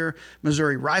 7-year-old deer.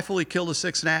 Missouri rifle, he killed a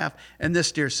 6.5, and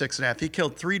this deer 6.5. He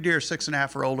killed 3 deer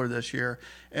 6.5 or older this year,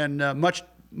 and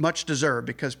much deserved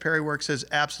because Perry works his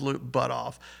absolute butt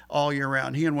off all year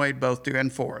round. He and Wade both do,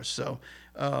 and Forrest. So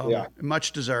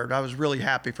much deserved. I was really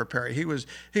happy for Perry. He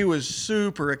was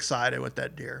super excited with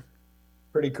that deer.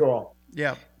 Pretty cool.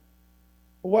 Yeah.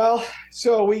 Well,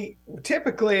 so we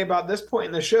typically about this point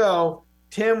in the show,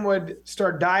 Tim would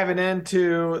start diving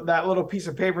into that little piece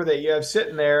of paper that you have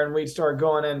sitting there, and we'd start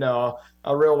going into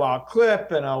a real wild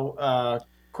clip and a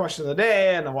question of the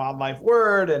day and the wildlife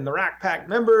word and the Rack Pack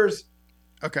members.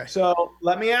 Okay. So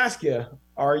let me ask you,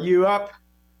 are you up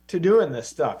to doing this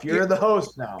stuff? You're the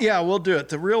host now. Yeah, we'll do it.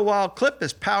 The Real Wild Clip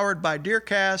is powered by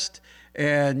DeerCast,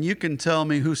 and you can tell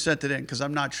me who sent it in because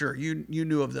I'm not sure. You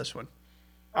knew of this one.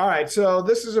 All right, so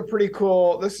this is a pretty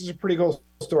cool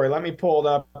story. Let me pull it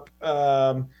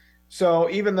up. So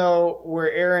even though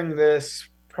we're airing this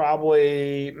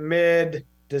probably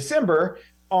mid-December,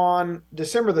 on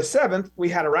December the 7th, we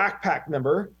had a Rack Pack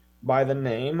member by the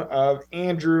name of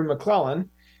Andrew McClellan.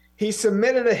 He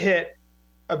submitted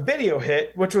a video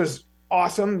hit, which was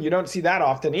awesome. You don't see that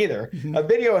often either. Mm-hmm. A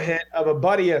video hit of a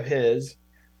buddy of his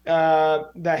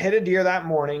that hit a deer that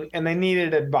morning, and they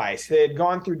needed advice. They had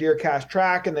gone through DeerCast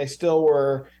Track, and they still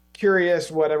were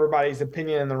curious what everybody's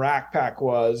opinion in the Rack Pack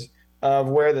was of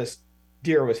where this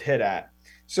deer was hit at.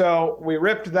 So we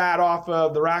ripped that off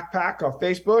of the Rack Pack off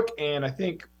Facebook, and I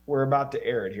think we're about to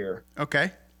air it here.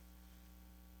 Okay.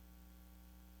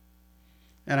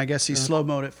 And I guess he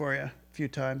slow-moed it for you a few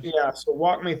times. Yeah, so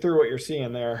walk me through what you're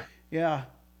seeing there. Yeah.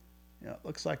 Yeah, it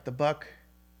looks like the buck,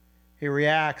 he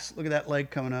reacts. Look at that leg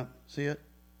coming up. See it?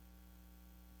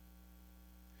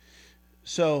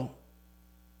 So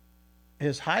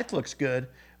his height looks good,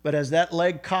 but as that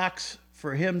leg cocks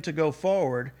for him to go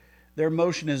forward, their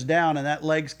motion is down, and that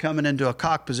leg's coming into a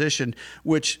cock position,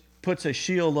 which puts a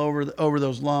shield over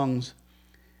those lungs,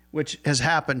 which has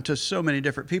happened to so many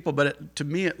different people. But to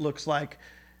me, it looks like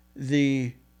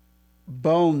the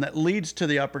bone that leads to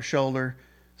the upper shoulder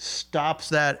stops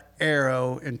that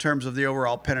arrow in terms of the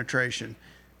overall penetration.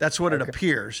 That's what it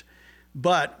appears.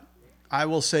 But I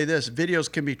will say this,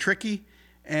 videos can be tricky,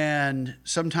 and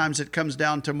sometimes it comes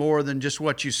down to more than just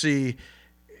what you see.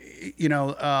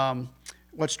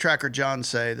 What's Tracker John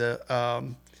say?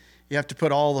 You have to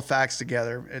put all the facts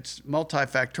together. It's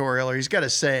multifactorial, or he's got a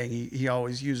saying he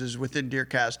always uses within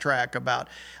DeerCast Track about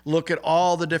look at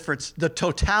all the the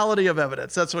totality of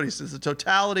evidence. That's what he says, the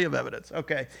totality of evidence.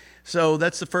 Okay, so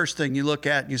that's the first thing you look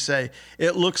at and you say,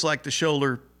 it looks like the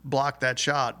shoulder blocked that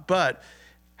shot, but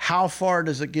how far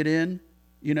does it get in?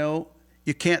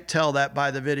 You can't tell that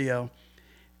by the video.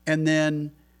 And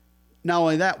then not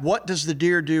only that, what does the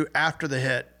deer do after the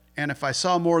hit? And if I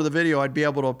saw more of the video, I'd be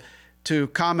able to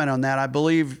comment on that. I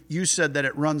believe you said that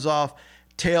it runs off,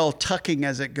 tail tucking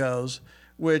as it goes,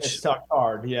 which it's tucked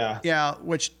hard, yeah. Yeah,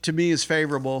 which to me is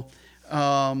favorable.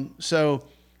 So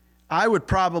I would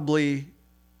probably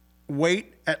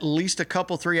wait at least a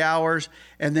couple, 3 hours,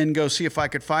 and then go see if I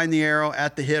could find the arrow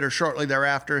at the hit or shortly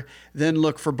thereafter, then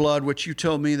look for blood, which you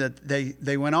told me that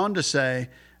they went on to say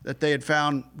that they had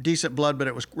found decent blood, but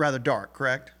it was rather dark,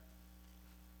 correct?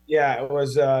 Yeah, it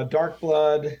was dark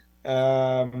blood.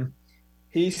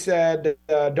 He said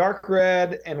dark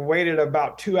red and waited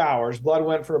about 2 hours. Blood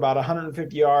went for about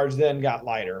 150 yards, then got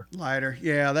lighter. Lighter,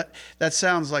 yeah. That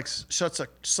sounds like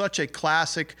such a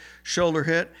classic shoulder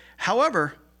hit.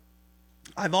 However,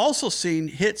 I've also seen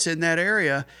hits in that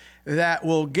area that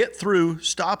will get through,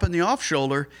 stop in the off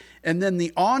shoulder, and then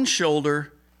the on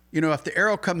shoulder, if the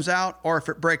arrow comes out or if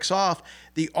it breaks off,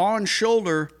 the on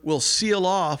shoulder will seal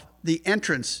off the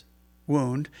entrance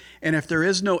wound. And if there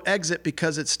is no exit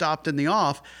because it stopped in the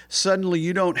off, suddenly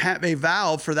you don't have a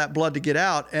valve for that blood to get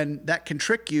out, and that can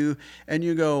trick you. And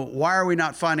you go, why are we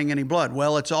not finding any blood?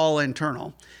 Well, it's all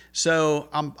internal. So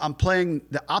I'm playing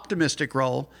the optimistic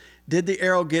role. Did the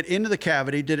arrow get into the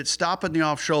cavity? Did it stop in the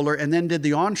off shoulder? And then did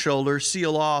the on shoulder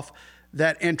seal off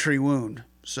that entry wound?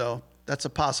 So that's a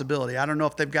possibility. I don't know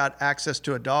if they've got access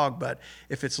to a dog, but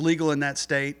if it's legal in that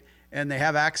state and they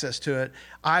have access to it,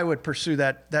 I would pursue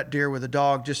that deer with a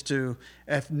dog just to,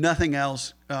 if nothing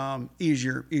else, ease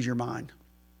your mind.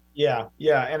 Yeah,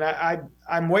 yeah, and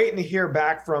I'm waiting to hear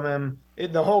back from him.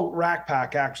 The whole Rack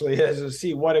Pack actually is to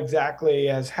see what exactly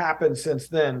has happened since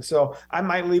then. So I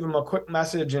might leave him a quick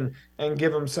message and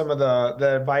give him some of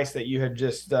the advice that you had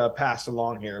just passed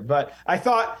along here. But I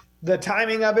thought the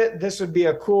timing of it, this would be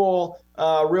a cool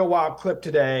Real Wild clip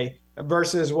today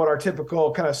versus what our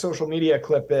typical kind of social media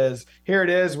clip is. Here it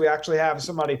is. We actually have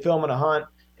somebody filming a hunt,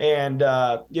 and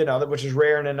which is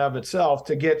rare in and of itself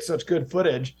to get such good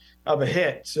footage of a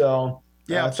hit. So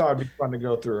yeah, I thought it'd be fun to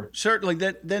go through. Certainly.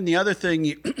 Then the other thing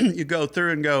you go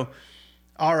through and go,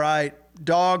 all right,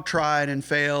 dog tried and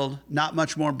failed, not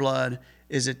much more blood.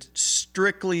 Is it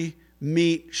strictly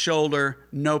meat, shoulder,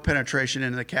 no penetration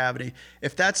into the cavity?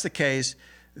 If that's the case,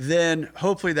 then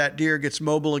hopefully that deer gets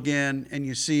mobile again and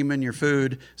you see them in your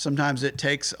food. Sometimes it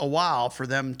takes a while for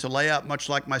them to lay up, much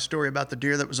like my story about the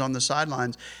deer that was on the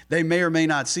sidelines. They may or may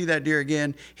not see that deer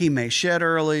again. He may shed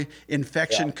early.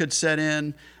 Infection could set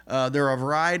in. There are a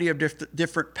variety of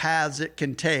different paths it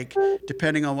can take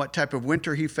depending on what type of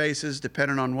winter he faces,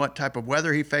 depending on what type of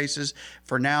weather he faces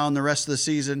for now and the rest of the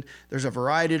season. There's a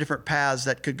variety of different paths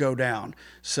that could go down.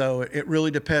 So it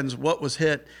really depends what was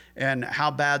hit and how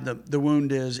bad the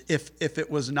wound is if it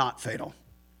was not fatal.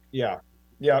 Yeah.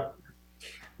 Yep.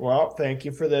 Well, thank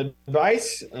you for the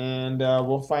advice, and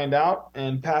we'll find out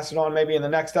and pass it on maybe in the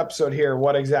next episode here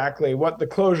what the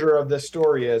closure of this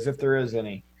story is, if there is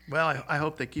any. Well, I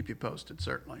hope they keep you posted,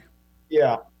 certainly.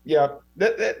 Yeah.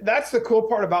 That's the cool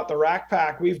part about the Rack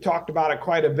Pack. We've talked about it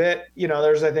quite a bit.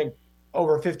 There's, I think,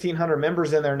 over 1,500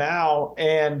 members in there now.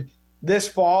 And this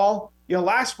fall,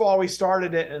 last fall we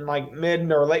started it in like mid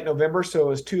or late November, so it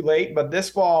was too late. But this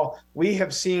fall, we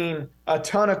have seen a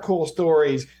ton of cool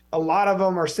stories. A lot of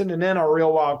them are sending in our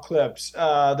Real Wild clips.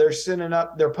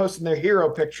 They're posting their hero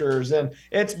pictures. And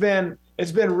it's been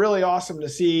really awesome to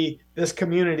see this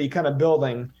community kind of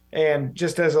building. And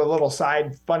just as a little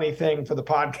side funny thing for the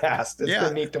podcast, it's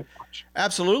been neat to watch.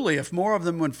 Absolutely. If more of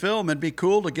them would film, it'd be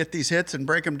cool to get these hits and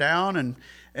break them down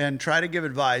and try to give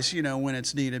advice, when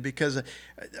it's needed. Because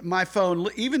my phone,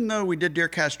 even though we did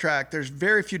DeerCast Track, there's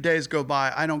very few days go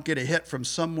by I don't get a hit from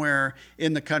somewhere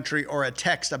in the country or a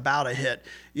text about a hit,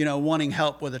 wanting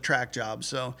help with a track job.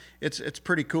 So it's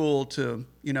pretty cool to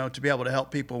be able to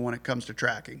help people when it comes to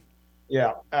tracking.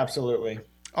 Yeah, absolutely.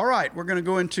 All right, we're going to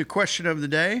go into question of the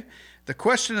day. The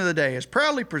question of the day is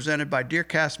proudly presented by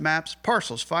DeerCast Maps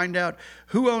Parcels. Find out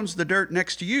who owns the dirt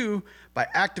next to you by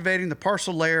activating the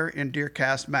parcel layer in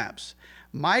DeerCast Maps.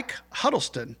 Mike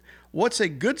Huddleston, what's a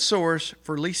good source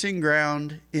for leasing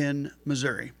ground in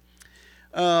Missouri?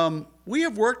 We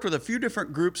have worked with a few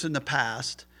different groups in the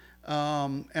past,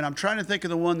 and I'm trying to think of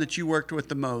the one that you worked with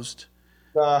the most.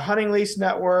 The Hunting Lease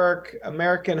Network,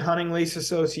 American Hunting Lease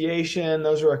Association,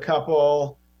 those are a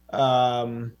couple.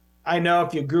 I know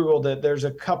if you Googled it, there's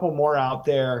a couple more out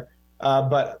there.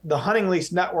 But the Hunting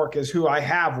Lease Network is who I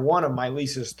have one of my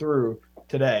leases through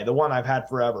today, the one I've had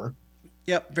forever.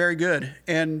 Yep, very good.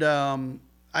 And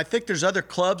I think there's other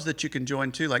clubs that you can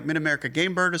join too, like Mid-America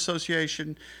Game Bird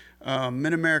Association,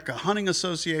 Mid-America Hunting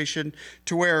Association,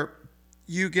 to where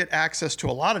you get access to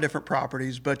a lot of different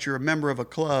properties, but you're a member of a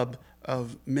club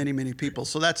of many, many people.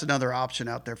 So that's another option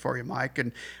out there for you, Mike.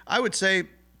 And I would say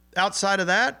outside of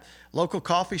that, local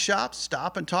coffee shops,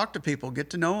 stop and talk to people,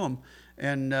 get to know them,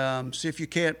 and see if you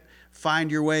can't find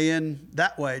your way in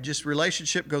that way. Just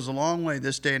relationship goes a long way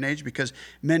this day and age, because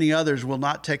many others will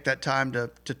not take that time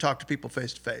to talk to people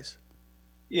face to face.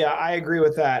 Yeah, I agree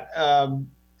with that.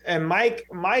 And Mike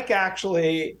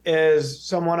actually is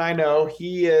someone I know.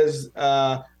 He is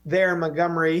there in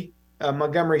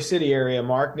Montgomery City area,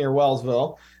 Mark, near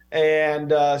Wellsville.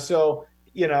 And so,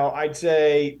 I'd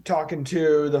say talking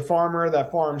to the farmer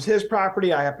that farms his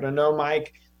property, I happen to know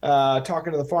Mike,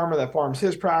 talking to the farmer that farms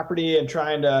his property and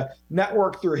trying to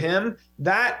network through him,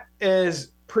 that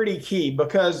is pretty key,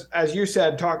 because as you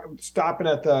said, stopping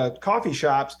at the coffee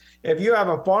shops, if you have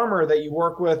a farmer that you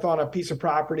work with on a piece of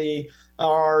property,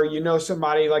 or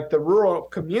somebody like the rural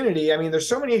community, there's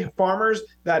so many farmers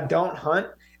that don't hunt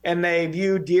and they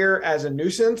view deer as a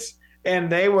nuisance,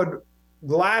 and they would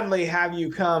gladly have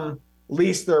you come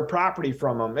lease their property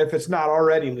from them if it's not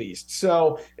already leased.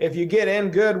 So if you get in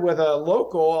good with a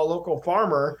local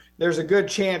farmer, there's a good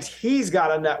chance he's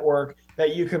got a network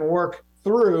that you can work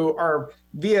through, or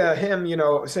via him,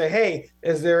 say, hey,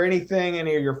 is there anything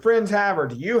any of your friends have, or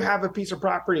do you have a piece of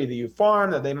property that you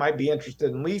farm that they might be interested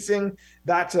in leasing?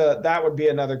 That would be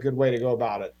another good way to go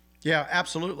about it. Yeah,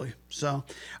 absolutely. So,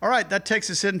 all right, that takes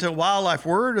us into Wildlife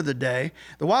Word of the Day.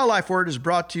 The Wildlife Word is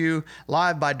brought to you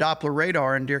live by Doppler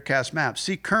Radar and DeerCast Maps.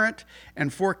 See current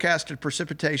and forecasted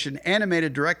precipitation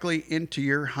animated directly into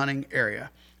your hunting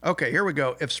area. Okay, here we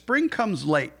go. If spring comes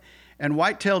late and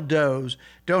white-tailed does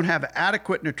don't have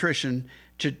adequate nutrition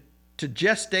to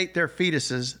gestate their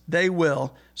fetuses, they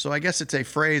will, so I guess it's a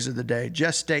phrase of the day,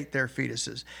 gestate their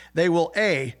fetuses. They will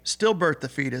A, stillbirth the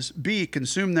fetus, B,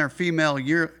 consume their female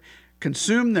yearling,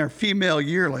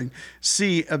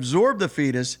 C, absorb the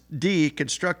fetus, D,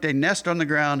 construct a nest on the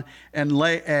ground and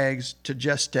lay eggs to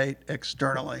gestate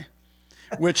externally,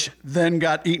 which then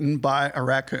got eaten by a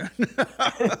raccoon.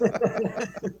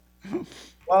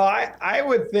 Well, I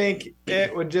would think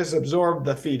it would just absorb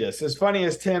the fetus. As funny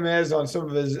as Tim is on some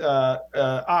of his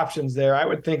options there, I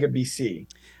would think it'd be C.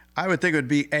 I would think it would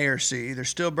be A or C, either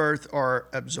stillbirth or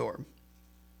absorb.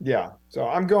 Yeah, so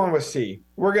I'm going with C.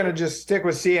 We're going to just stick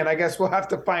with C, and I guess we'll have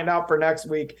to find out for next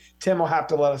week. Tim will have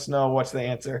to let us know what's the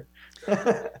answer.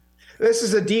 This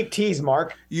is a deep tease,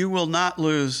 Mark. You will not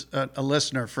lose a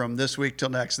listener from this week till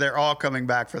next. They're all coming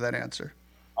back for that answer.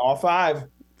 All five.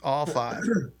 All five.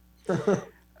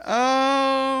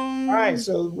 All right,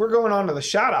 so we're going on to the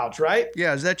shout outs, right?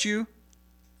 Yeah, is that you?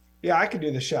 Yeah, I could do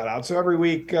the shout out. So every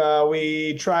week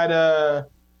we try to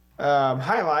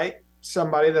highlight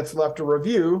somebody that's left a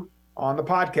review on the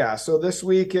podcast. So this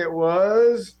week it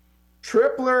was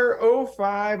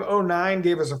Tripler0509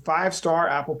 gave us a 5-star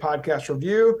Apple Podcast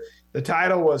review. The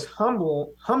title was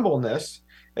Humbleness.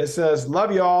 It says,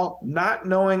 love y'all, not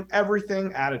knowing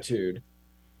everything attitude.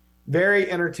 Very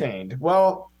entertained.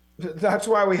 Well, that's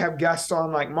why we have guests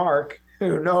on like Mark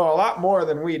who know a lot more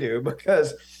than we do,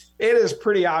 because it is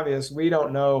pretty obvious we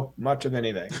don't know much of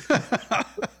anything.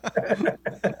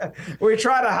 We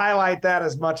try to highlight that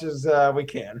as much as we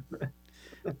can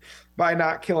by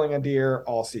not killing a deer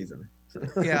all season.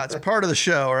 Yeah, it's part of the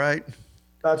show, right?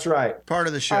 That's right. Part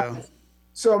of the show.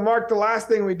 So, Mark, the last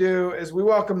thing we do is we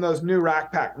welcome those new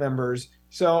Rack Pack members.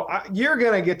 So you're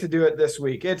going to get to do it this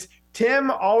week. It's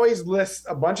Tim always lists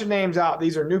a bunch of names out.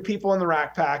 These are new people in the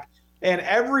Rack Pack. And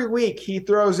every week he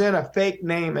throws in a fake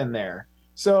name in there.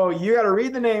 So you got to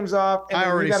read the names off. And I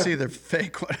already see the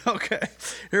fake one. Okay,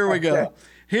 here we go.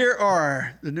 Here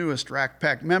are the newest Rack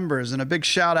Pack members. And a big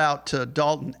shout out to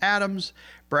Dalton Adams,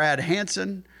 Brad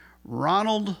Hansen,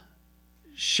 Ronald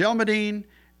Shelmadine,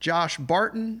 Josh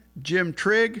Barton, Jim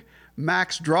Trigg,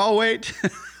 Max Drawweight.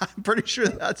 I'm pretty sure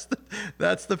that's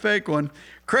the fake one.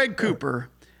 Craig Cooper,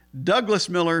 Douglas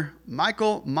Miller,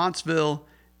 Michael Montsville,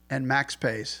 and Max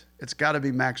Pace. It's got to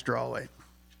be Max Drawweight.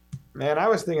 Man, I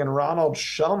was thinking Ronald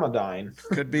Shelmadine.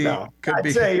 Could be. No,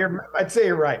 I'd say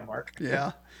you're right, Mark.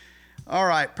 Yeah. All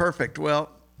right. Perfect. Well,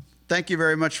 thank you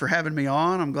very much for having me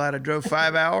on. I'm glad I drove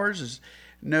 5 hours. There's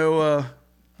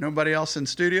nobody else in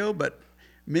studio but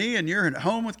me, and you're at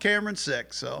home with Cameron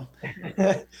sick. So,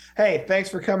 hey, thanks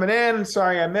for coming in.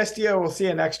 Sorry I missed you. We'll see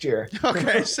you next year.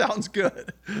 Okay, sounds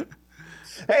good.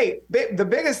 Hey, the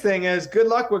biggest thing is good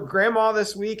luck with Grandma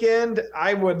this weekend.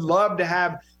 I would love to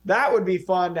have that. Would be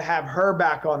fun to have her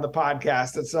back on the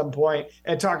podcast at some point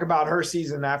and talk about her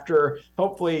season after.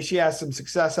 Hopefully, she has some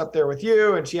success up there with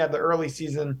you, and she had the early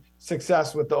season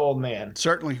success with the old man.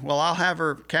 Certainly. Well, I'll have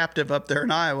her captive up there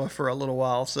in Iowa for a little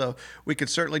while, so we could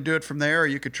certainly do it from there, or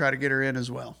you could try to get her in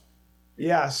as well.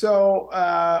 Yeah. So,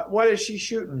 what is she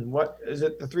shooting? What is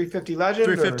it? The 350 Legend?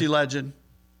 350 Legend.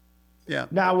 Yeah.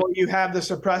 Now, will you have the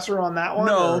suppressor on that one?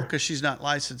 No, because she's not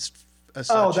licensed as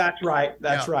such. Oh, that's right.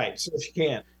 That's right. So she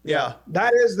can't. Yeah.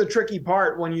 That is the tricky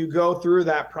part when you go through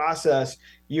that process.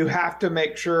 You have to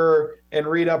make sure and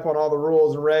read up on all the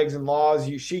rules and regs and laws.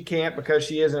 She can't because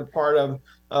she isn't part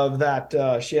of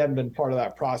that. She hadn't been part of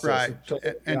that process.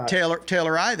 Right. And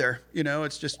Taylor either. You know,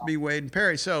 it's just me, Wade, and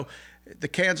Perry. So the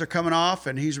cans are coming off,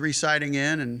 and he's resighting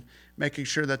in and making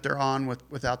sure that they're on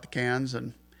without the cans,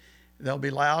 and they'll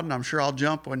be loud, and I'm sure I'll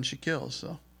jump when she kills.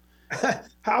 So,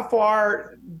 how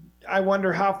far? I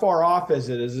wonder how far off is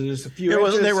it? Is it just a few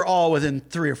inches? They were all within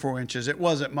 3 or 4 inches. It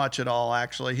wasn't much at all,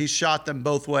 actually. He shot them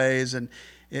both ways, and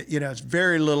it's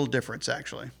very little difference,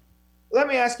 actually. Let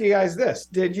me ask you guys this: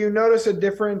 did you notice a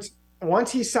difference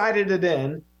once he sighted it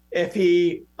in? If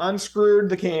he unscrewed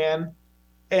the can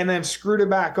and then screwed it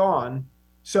back on,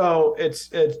 so it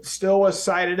still was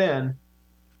sighted in.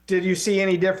 Did you see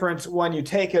any difference when you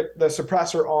take the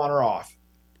suppressor on or off?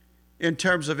 In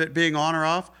terms of it being on or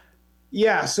off?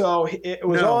 Yeah, so it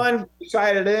was on, you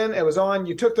sighted in, it was on,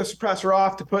 you took the suppressor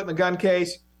off to put in the gun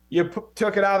case, you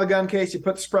took it out of the gun case, you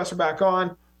put the suppressor back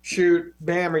on, shoot,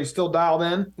 bam, are you still dialed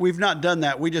in? We've not done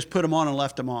that. We just put them on and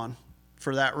left them on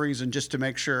for that reason, just to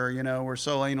make sure, we're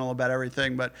so anal about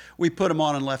everything, but we put them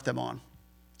on and left them on.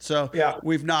 So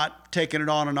we've not taken it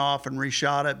on and off and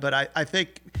reshot it, but I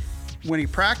think when he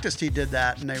practiced, he did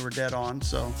that and they were dead on.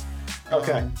 So,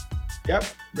 okay. Yep.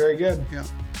 Very good. Yeah.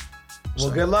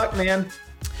 Well, good luck, man.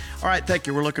 All right. Thank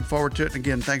you. We're looking forward to it. And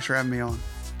again, thanks for having me on.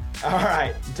 All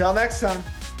right. Until next time.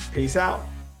 Peace out.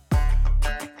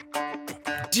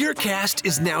 DeerCast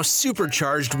is now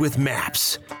supercharged with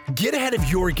maps. Get ahead of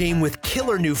your game with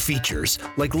killer new features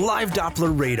like live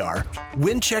Doppler radar,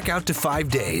 wind check out to 5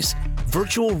 days,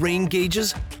 virtual rain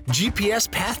gauges, GPS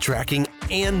path tracking,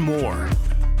 and more.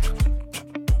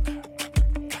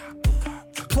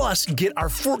 Plus, get our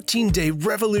 14-day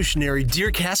revolutionary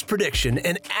DeerCast prediction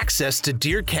and access to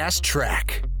DeerCast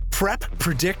Track. Prep,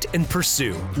 predict, and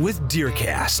pursue with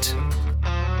DeerCast.